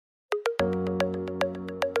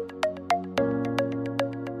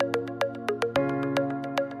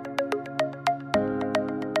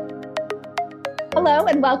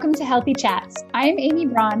and welcome to Healthy Chats. I am Amy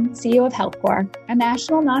Braun, CEO of HealthCore, a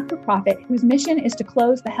national not-for-profit whose mission is to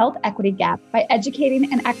close the health equity gap by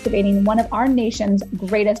educating and activating one of our nation's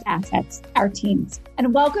greatest assets, our teens.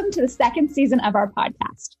 And welcome to the second season of our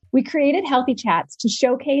podcast. We created Healthy Chats to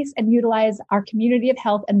showcase and utilize our community of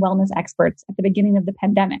health and wellness experts at the beginning of the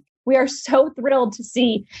pandemic. We are so thrilled to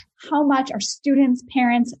see how much our students,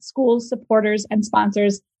 parents, schools, supporters, and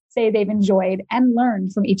sponsors say they've enjoyed and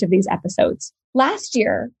learned from each of these episodes. Last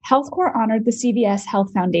year, HealthCore honored the CVS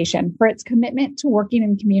Health Foundation for its commitment to working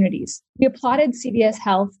in communities. We applauded CVS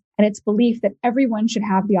Health and its belief that everyone should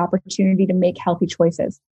have the opportunity to make healthy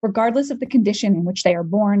choices, regardless of the condition in which they are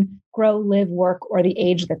born, grow, live, work, or the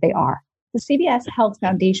age that they are. The CVS Health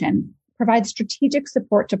Foundation provides strategic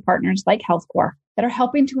support to partners like HealthCore that are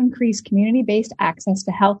helping to increase community-based access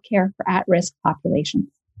to healthcare for at-risk populations.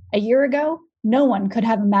 A year ago, no one could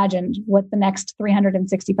have imagined what the next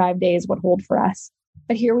 365 days would hold for us.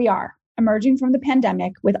 But here we are, emerging from the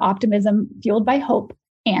pandemic with optimism fueled by hope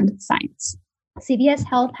and science. CVS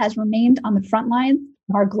Health has remained on the front lines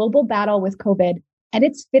of our global battle with COVID, and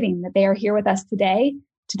it's fitting that they are here with us today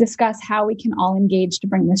to discuss how we can all engage to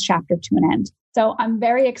bring this chapter to an end. So I'm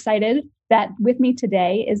very excited that with me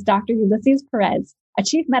today is Dr. Ulysses Perez, a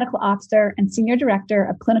Chief Medical Officer and Senior Director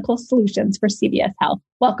of Clinical Solutions for CVS Health.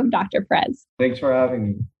 Welcome, Dr. Perez. Thanks for having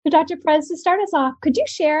me. So Dr. Perez, to start us off, could you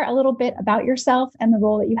share a little bit about yourself and the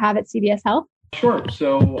role that you have at CVS Health? Sure.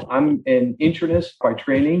 So I'm an internist by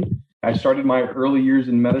training. I started my early years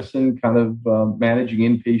in medicine, kind of managing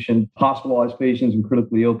inpatient, hospitalized patients and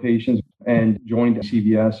critically ill patients, and joined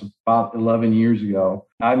CVS about 11 years ago.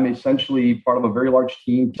 I'm essentially part of a very large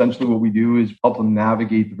team. Essentially what we do is help them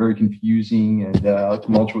navigate the very confusing and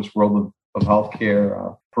tumultuous world of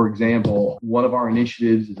healthcare. For example, one of our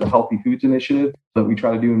initiatives is a Healthy Foods initiative that we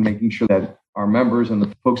try to do in making sure that our members and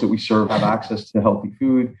the folks that we serve have access to healthy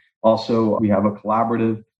food. Also, we have a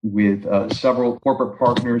collaborative with several corporate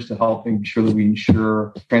partners to help make sure that we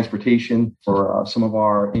ensure transportation for some of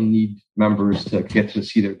our in-need members to get to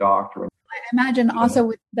see their doctor. I imagine also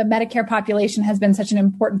with the Medicare population has been such an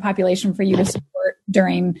important population for you to support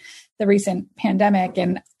during the recent pandemic,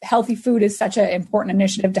 and healthy food is such an important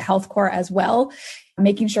initiative to HealthCore as well.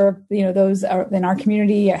 Making sure, those are in our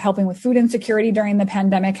community helping with food insecurity during the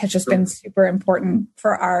pandemic has just been super important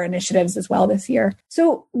for our initiatives as well this year.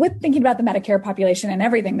 So with thinking about the Medicare population and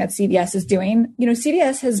everything that CVS is doing,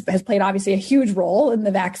 CVS has played obviously a huge role in the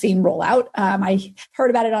vaccine rollout. I heard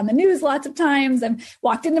about it on the news lots of times and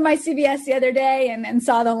walked into my CVS the other day and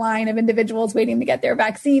saw the line of individuals waiting to get their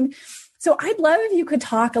vaccine. So I'd love if you could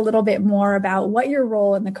talk a little bit more about what your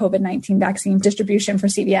role in the COVID-19 vaccine distribution for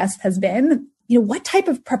CVS has been. What type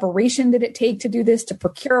of preparation did it take to do this, to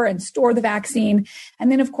procure and store the vaccine? And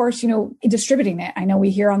then, of course, distributing it. I know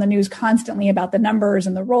we hear on the news constantly about the numbers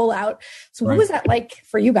and the rollout. So what was that like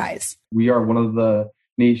for you guys? We are one of the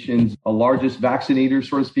nation's largest vaccinators,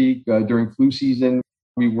 so to speak, during flu season.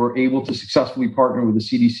 We were able to successfully partner with the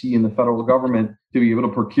CDC and the federal government to be able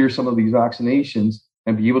to procure some of these vaccinations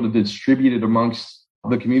and be able to distribute it amongst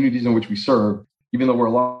the communities in which we serve. Even though we're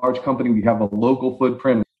a large company, we have a local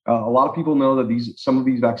footprint. A lot of people know that some of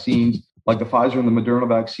these vaccines, like the Pfizer and the Moderna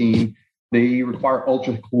vaccine, they require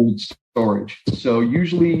ultra cold storage. So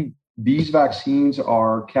usually these vaccines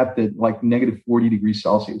are kept at like negative 40 degrees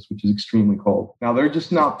Celsius, which is extremely cold. Now, they're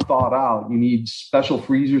just not thawed out. You need special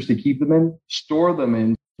freezers to keep them in, store them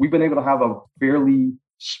in. We've been able to have a fairly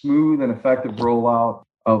smooth and effective rollout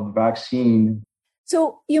of the vaccine.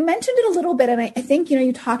 So you mentioned it a little bit, and I think,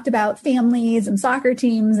 you talked about families and soccer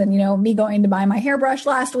teams and, me going to buy my hairbrush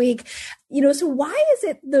last week. So why is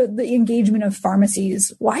it the engagement of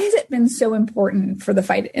pharmacies? Why has it been so important for the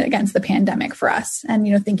fight against the pandemic for us and,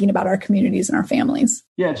 thinking about our communities and our families?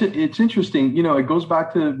 Yeah, it's interesting. It goes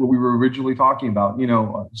back to what we were originally talking about.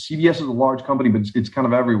 CVS is a large company, but it's kind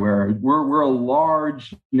of everywhere. We're a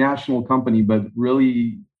large national company, but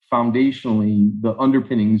really foundationally, the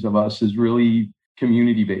underpinnings of us is really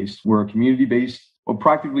community-based. We're a community-based,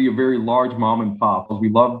 practically a very large mom and pop. We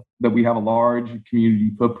love that we have a large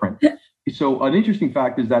community footprint. So an interesting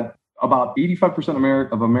fact is that about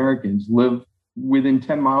 85% of Americans live within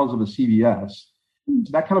 10 miles of a CVS.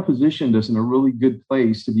 So that kind of positioned us in a really good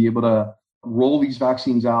place to be able to roll these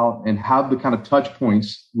vaccines out and have the kind of touch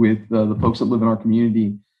points with the folks that live in our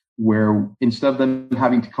community, where instead of them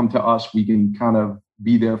having to come to us, we can kind of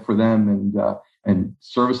be there for them and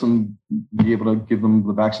service them, be able to give them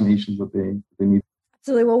the vaccinations that they need.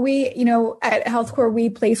 Absolutely. Well, at Health Corps, we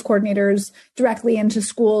place coordinators directly into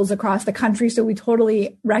schools across the country. So we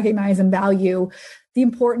totally recognize and value the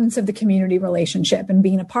importance of the community relationship and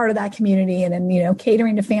being a part of that community and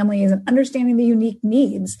catering to families and understanding the unique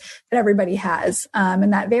needs that everybody has.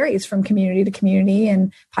 And that varies from community to community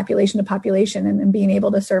and population to population and being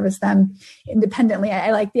able to service them independently.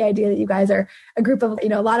 I like the idea that you guys are a group of,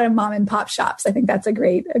 a lot of mom and pop shops. I think that's a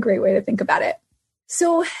great way to think about it.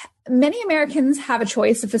 So many Americans have a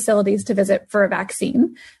choice of facilities to visit for a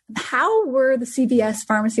vaccine. How were the CVS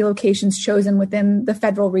pharmacy locations chosen within the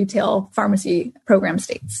federal retail pharmacy program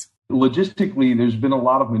states? Logistically, there's been a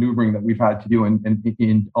lot of maneuvering that we've had to do.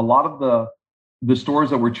 And a lot of the stores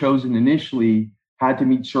that were chosen initially had to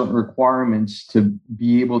meet certain requirements to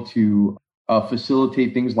be able to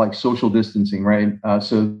facilitate things like social distancing, right?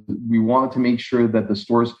 So we wanted to make sure that the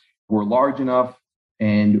stores were large enough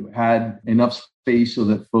and had enough space so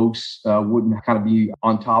that folks wouldn't kind of be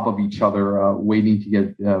on top of each other waiting to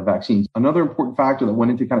get vaccines. Another important factor that went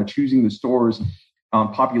into kind of choosing the stores,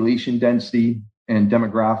 population density and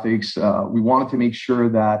demographics. We wanted to make sure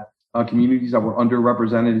that communities that were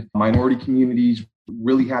underrepresented, minority communities,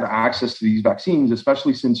 really had access to these vaccines,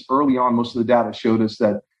 especially since early on, most of the data showed us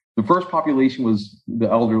that the first population was the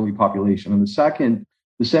elderly population, and the second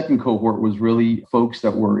cohort was really folks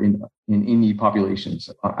that were in need populations,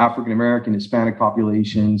 African American, Hispanic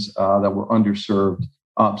populations that were underserved.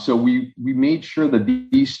 So we made sure that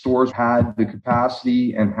these stores had the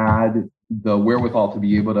capacity and had the wherewithal to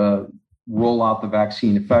be able to roll out the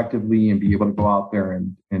vaccine effectively and be able to go out there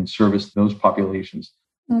and service those populations.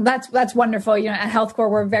 That's wonderful. At Health Corps,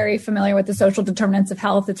 we're very familiar with the social determinants of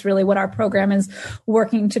health. It's really what our program is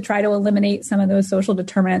working to try to eliminate some of those social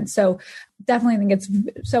determinants. So definitely think it's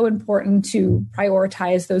so important to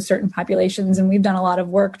prioritize those certain populations. And we've done a lot of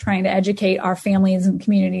work trying to educate our families and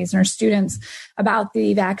communities and our students about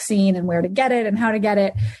the vaccine and where to get it and how to get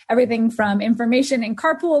it. Everything from information in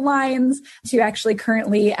carpool lines to actually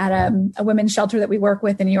currently at a women's shelter that we work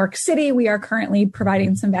with in New York City, we are currently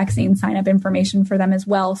providing some vaccine sign-up information for them as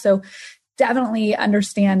well. So definitely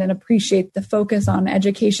understand and appreciate the focus on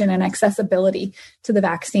education and accessibility to the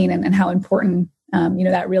vaccine and how important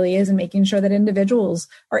that really is, and making sure that individuals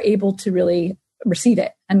are able to really receive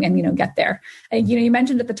it and get there. And, you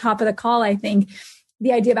mentioned at the top of the call, I think,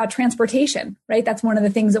 the idea about transportation, right? That's one of the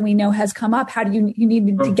things that we know has come up. How do you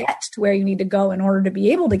need to get to where you need to go in order to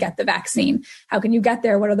be able to get the vaccine? How can you get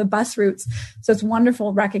there? What are the bus routes? So it's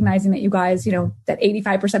wonderful recognizing that you guys, that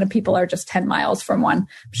 85% of people are just 10 miles from one.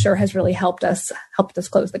 I'm sure has really helped us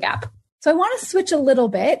close the gap. So I want to switch a little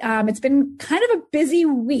bit. It's been kind of a busy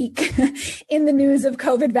week in the news of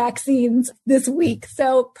COVID vaccines this week.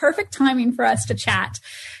 So perfect timing for us to chat.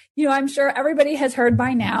 I'm sure everybody has heard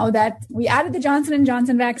by now that we added the Johnson &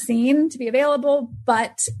 Johnson vaccine to be available,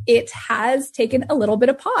 but it has taken a little bit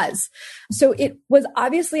of pause. So it was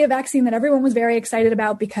obviously a vaccine that everyone was very excited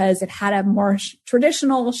about because it had a more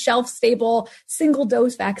traditional, shelf-stable,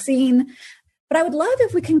 single-dose vaccine. But I would love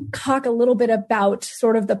if we can talk a little bit about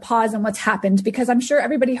sort of the pause and what's happened, because I'm sure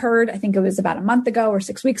everybody heard, I think it was about a month ago or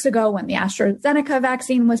 6 weeks ago when the AstraZeneca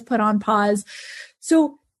vaccine was put on pause.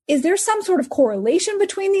 So is there some sort of correlation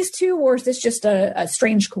between these two, or is this just a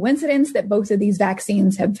strange coincidence that both of these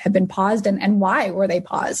vaccines have been paused, and why were they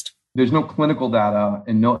paused? There's no clinical data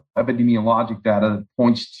and no epidemiologic data that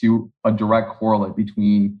points to a direct correlate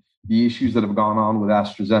between the issues that have gone on with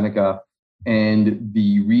AstraZeneca and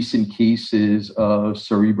the recent cases of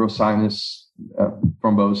cerebrosinus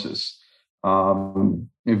thrombosis,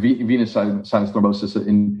 venous sinus thrombosis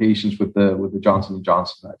in patients with the Johnson &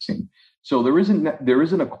 Johnson vaccine. So there isn't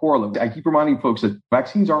a correlate. I keep reminding folks that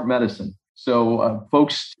vaccines aren't medicine. So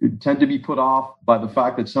folks tend to be put off by the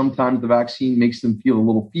fact that sometimes the vaccine makes them feel a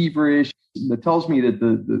little feverish. That tells me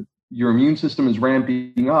that your immune system is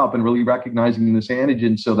ramping up and really recognizing this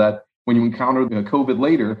antigen so that when you encounter COVID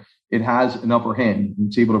later, it has an upper hand and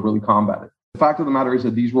it's able to really combat it. The fact of the matter is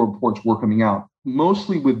that these reports were coming out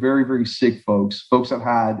mostly with very, very sick folks that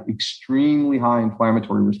had extremely high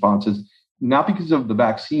inflammatory responses, not because of the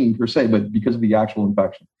vaccine per se, but because of the actual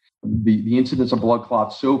infection. The incidence of blood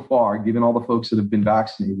clots so far, given all the folks that have been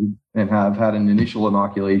vaccinated and have had an initial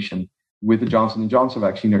inoculation with the Johnson & Johnson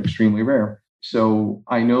vaccine, are extremely rare. So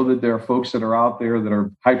I know that there are folks that are out there that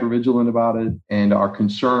are hypervigilant about it and are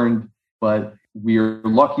concerned, but we are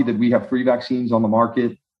lucky that we have 3 vaccines on the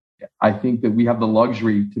market. I think that we have the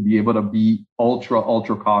luxury to be able to be ultra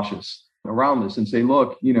cautious around this and say,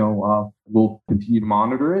 look, we'll continue to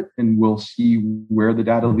monitor it and we'll see where the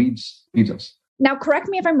data leads us. Now, correct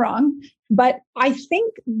me if I'm wrong, but I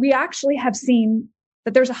think we actually have seen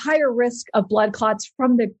that there's a higher risk of blood clots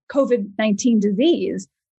from the COVID-19 disease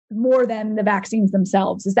more than the vaccines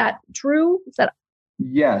themselves. Is that true?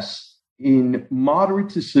 Yes. In moderate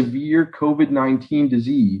to severe COVID-19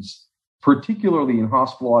 disease, particularly in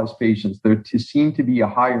hospitalized patients, there seem to be a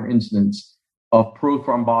higher incidence of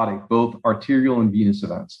prothrombotic, both arterial and venous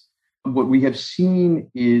events. What we have seen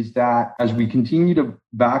is that as we continue to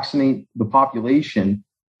vaccinate the population,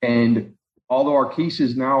 and although our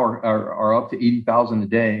cases now are up to 80,000 a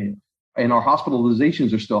day, and our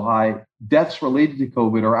hospitalizations are still high, deaths related to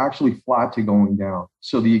COVID are actually flat to going down.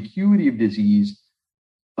 So the acuity of disease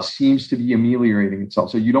seems to be ameliorating itself.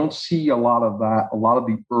 So you don't see a lot of that, a lot of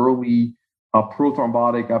the early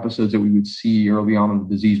prothrombotic episodes that we would see early on in the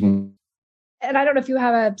disease. And I don't know if you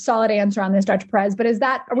have a solid answer on this, Dr. Perez, but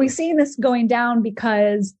are we seeing this going down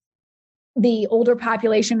because the older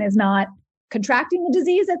population is not contracting the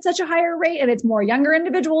disease at such a higher rate and it's more younger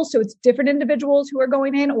individuals, so it's different individuals who are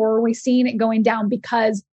going in, or are we seeing it going down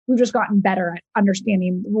because we've just gotten better at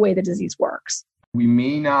understanding the way the disease works? We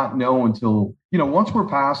may not know until, once we're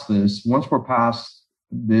past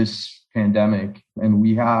this pandemic and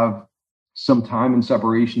we have some time and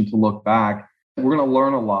separation to look back, we're going to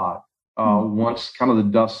learn a lot. Once kind of the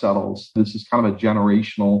dust settles. This is kind of a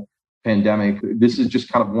generational pandemic. This is just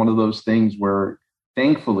kind of one of those things where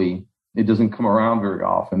thankfully it doesn't come around very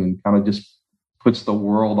often and kind of just puts the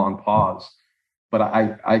world on pause. But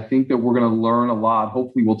I think that we're going to learn a lot.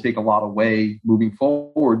 Hopefully we'll take a lot away moving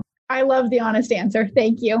forward. I love the honest answer.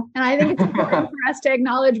 Thank you. And I think it's important for us to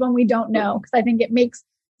acknowledge when we don't know, because I think it makes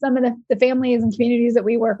some of the families and communities that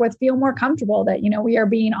we work with feel more comfortable that, we are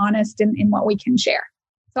being honest in what we can share.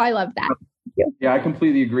 So I love that. Thank you. Yeah, I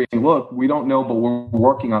completely agree. Look, we don't know, but we're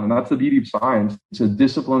working on it. And that's the beauty of science. It's a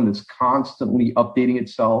discipline that's constantly updating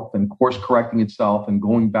itself and course correcting itself and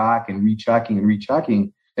going back and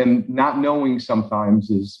rechecking. And not knowing sometimes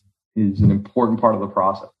is an important part of the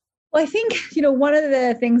process. Well, I think, one of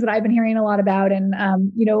the things that I've been hearing a lot about and,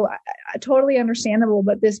 totally understandable,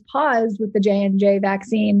 but this pause with the J&J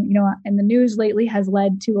vaccine, and the news lately has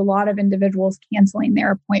led to a lot of individuals canceling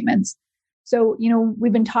their appointments. So,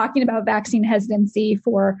 we've been talking about vaccine hesitancy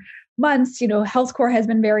for months. Health Corps has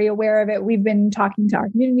been very aware of it. We've been talking to our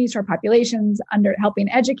communities, to our populations, helping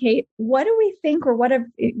educate. What do we think, or what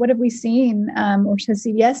have we seen, or has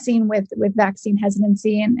CVS seen with vaccine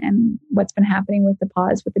hesitancy and what's been happening with the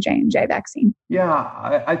pause with the J&J vaccine?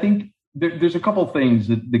 Yeah, I think there's a couple of things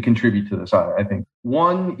that contribute to this. I think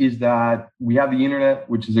one is that we have the internet,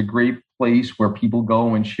 which is a great place where people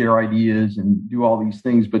go and share ideas and do all these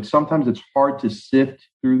things, but sometimes it's hard to sift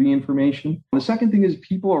through the information. The second thing is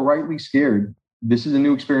people are rightly scared. This is a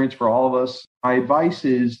new experience for all of us. My advice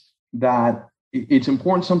is that it's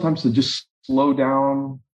important sometimes to just slow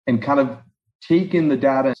down and kind of take in the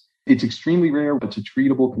data. It's extremely rare, but it's a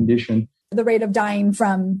treatable condition. The rate of dying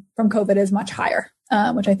from COVID is much higher,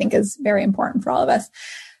 which I think is very important for all of us.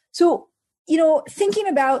 So, thinking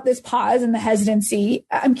about this pause and the hesitancy,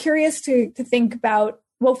 I'm curious to think about,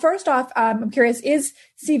 well, first off, I'm curious, is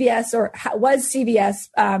CVS or was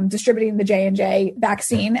CVS distributing the J&J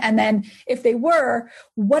vaccine? And then if they were,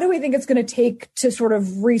 what do we think it's going to take to sort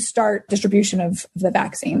of restart distribution of the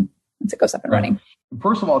vaccine once it goes up and running?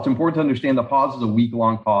 First of all, it's important to understand the pause is a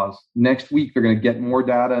week-long pause. Next week, they're going to get more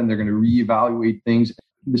data and they're going to reevaluate things.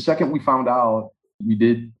 The second we found out, we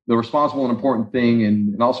did the responsible and important thing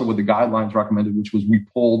and also what the guidelines recommended, which was we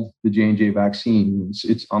pulled the J&J vaccine.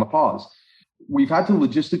 It's on a pause. We've had to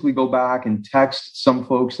logistically go back and text some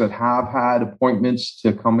folks that have had appointments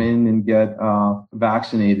to come in and get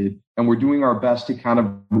vaccinated. And we're doing our best to kind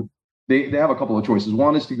of, they have a couple of choices.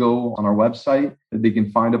 One is to go on our website. They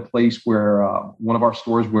can find a place where one of our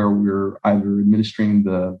stores where we're either administering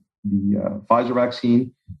the Pfizer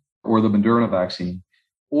vaccine or the Moderna vaccine.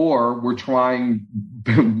 Or we're trying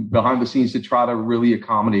behind the scenes to try to really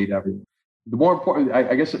accommodate everyone. The more important,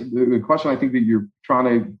 I guess, the question I think that you're trying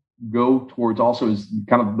to go towards also is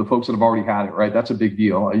kind of the folks that have already had it, right? That's a big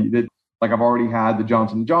deal. Like I've already had the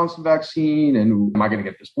Johnson & Johnson vaccine, and am I going to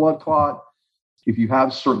get this blood clot? If you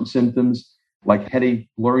have certain symptoms like headache,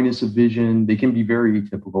 blurriness of vision, they can be very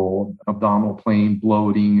atypical, abdominal pain,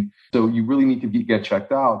 bloating. So you really need to get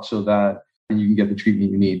checked out so that you can get the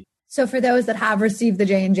treatment you need. So for those that have received the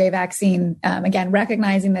J&J vaccine, again,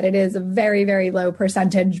 recognizing that it is a very, very low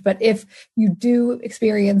percentage, but if you do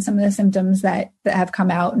experience some of the symptoms that have come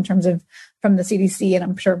out in terms of from the CDC, and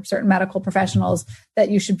I'm sure certain medical professionals,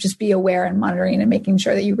 that you should just be aware and monitoring and making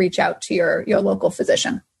sure that you reach out to your local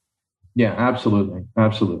physician. Yeah, absolutely.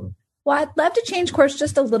 Absolutely. Well, I'd love to change course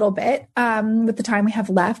just a little bit with the time we have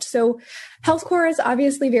left. So Health Corps is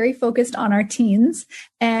obviously very focused on our teens.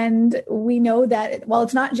 And we know that while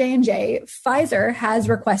it's not J&J, Pfizer has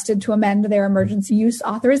requested to amend their emergency use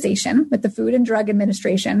authorization with the Food and Drug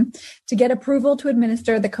Administration to get approval to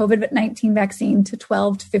administer the COVID-19 vaccine to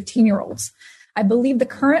 12 to 15-year-olds. I believe the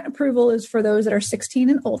current approval is for those that are 16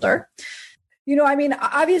 and older.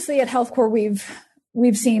 Obviously at Health Corps,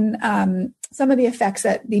 we've seen some of the effects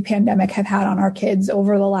that the pandemic have had on our kids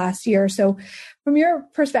over the last year. So from your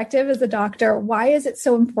perspective as a doctor, why is it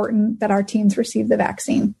so important that our teens receive the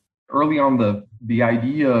vaccine? Early on, the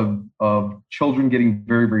idea of children getting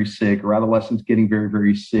very, very sick or adolescents getting very,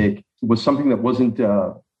 very sick was something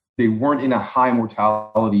that they weren't in a high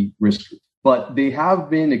mortality risk group, but they have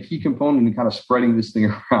been a key component in kind of spreading this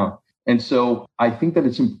thing around. And so I think that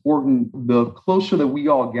it's important, the closer that we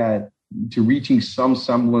all get to reaching some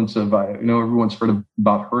semblance of, everyone's heard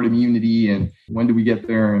about herd immunity and when do we get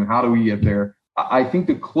there and how do we get there? I think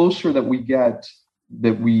the closer that we get,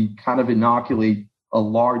 that we kind of inoculate a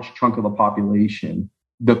large chunk of the population,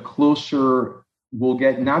 the closer we'll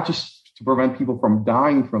get, not just to prevent people from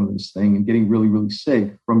dying from this thing and getting really, really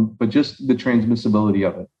sick, but just the transmissibility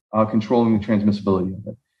of it, controlling the transmissibility of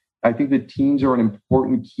it. I think that teens are an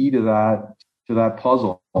important key to that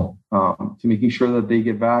puzzle, to making sure that they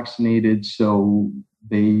get vaccinated so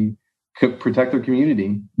they could protect their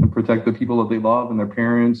community and protect the people that they love and their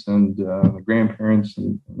parents and their grandparents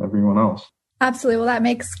and everyone else. Absolutely. Well, that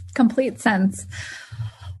makes complete sense.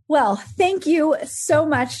 Well, thank you so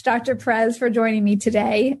much, Dr. Perez, for joining me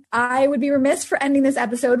today. I would be remiss for ending this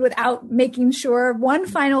episode without making sure one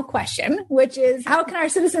final question, which is how can our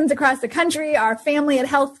citizens across the country, our family at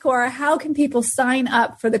Health Corps, how can people sign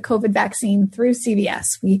up for the COVID vaccine through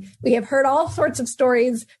CVS? We have heard all sorts of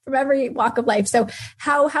stories from every walk of life. So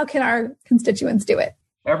how can our constituents do it?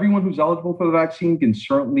 Everyone who's eligible for the vaccine can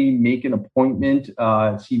certainly make an appointment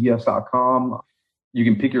at CVS.com. You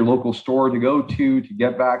can pick your local store to go to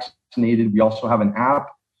get vaccinated. We also have an app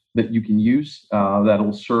that you can use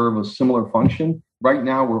that'll serve a similar function. Right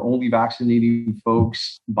now, we're only vaccinating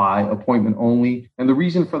folks by appointment only. And the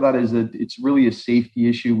reason for that is that it's really a safety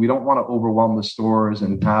issue. We don't want to overwhelm the stores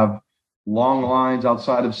and have long lines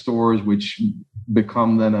outside of stores, which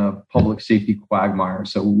become then a public safety quagmire.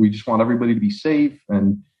 So we just want everybody to be safe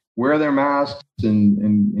and wear their masks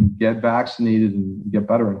and get vaccinated and get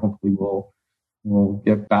better. And hopefully we'll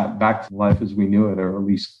get back to life as we knew it, or at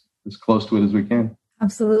least as close to it as we can.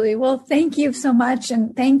 Absolutely. Well, thank you so much.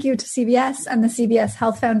 And thank you to CVS and the CVS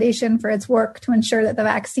Health Foundation for its work to ensure that the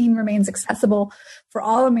vaccine remains accessible for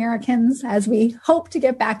all Americans as we hope to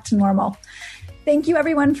get back to normal. Thank you,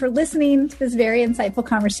 everyone, for listening to this very insightful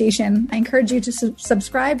conversation. I encourage you to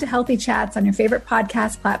subscribe to Healthy Chats on your favorite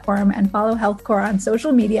podcast platform and follow Health Corps on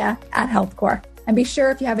social media at Health Corps. And be sure,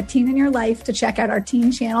 if you have a teen in your life, to check out our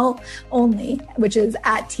teen channel only, which is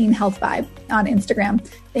at Teen Health Vibe on Instagram.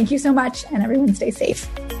 Thank you so much, and everyone stay safe.